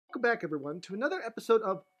Welcome back, everyone, to another episode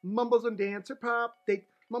of Mumbles and Dancer Pupdate.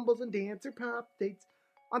 Mumbles and Dancer Pupdates.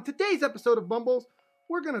 On today's episode of Mumbles,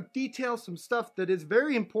 we're going to detail some stuff that is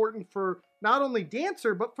very important for not only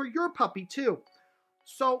Dancer, but for your puppy too.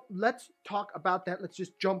 So let's talk about that. Let's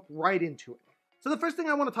just jump right into it. So the first thing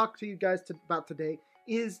I want to talk to you guys about today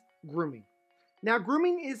is grooming. Now,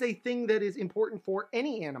 grooming is a thing that is important for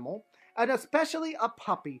any animal, and especially a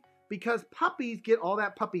puppy, because puppies get all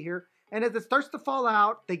that puppy hair. And as it starts to fall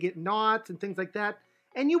out, they get knots and things like that.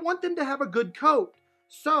 And you want them to have a good coat.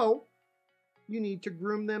 So you need to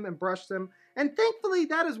groom them and brush them. And thankfully,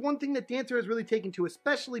 that is one thing that Dancer has really taken to,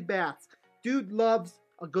 especially baths. Dude loves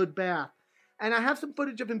a good bath. And I have some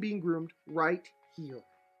footage of him being groomed right here.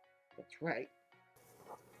 That's right.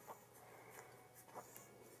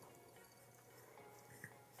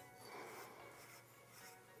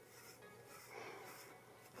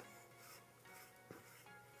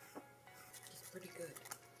 Pretty good.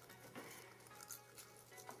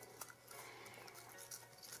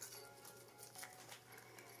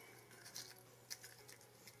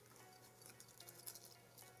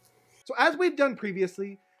 So as we've done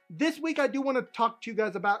previously, this week I do want to talk to you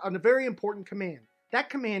guys about a very important command. That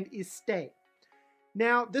command is stay.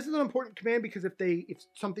 Now, this is an important command because if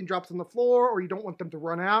something drops on the floor or you don't want them to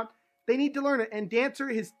run out, they need to learn it. And Dancer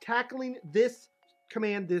is tackling this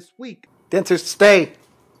command this week. Dancer, stay.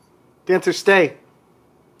 Dancer, stay.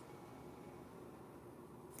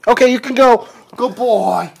 Okay, you can go. Good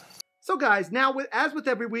boy. So guys, now as with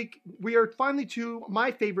every week, we are finally to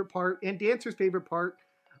my favorite part and Dancer's favorite part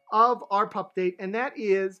of our pup date, and that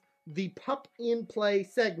is the pup in play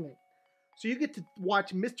segment. So you get to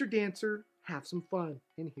watch Mr. Dancer have some fun,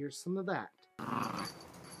 and here's some of that.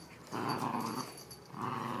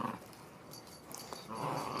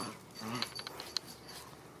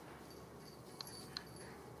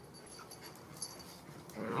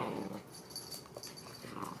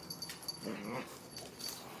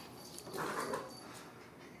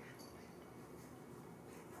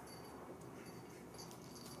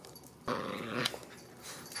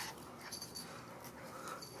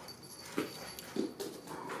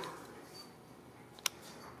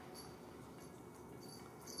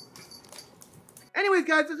 Anyways,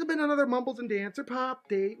 guys, this has been another Mumbles and Dancer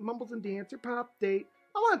Pupdate. Mumbles and Dancer Pupdate.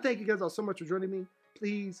 I want to thank you guys all so much for joining me.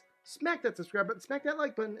 Please smack that subscribe button, smack that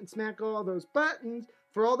like button, and smack all those buttons.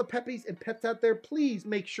 For all the peppies and pets out there, please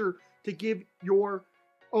make sure to give your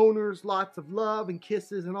owners lots of love and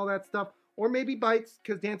kisses and all that stuff. Or maybe bites,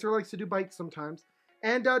 because Dancer likes to do bites sometimes.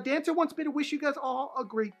 And Dancer wants me to wish you guys all a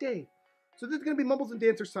great day. So this is going to be Mumbles and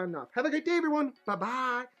Dancer signing off. Have a great day, everyone.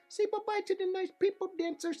 Bye-bye. Say bye-bye to the nice people,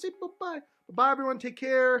 Dancer. Say bye-bye. Bye-bye, everyone. Take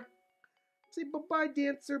care. Say bye-bye,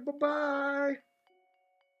 Dancer. Bye-bye.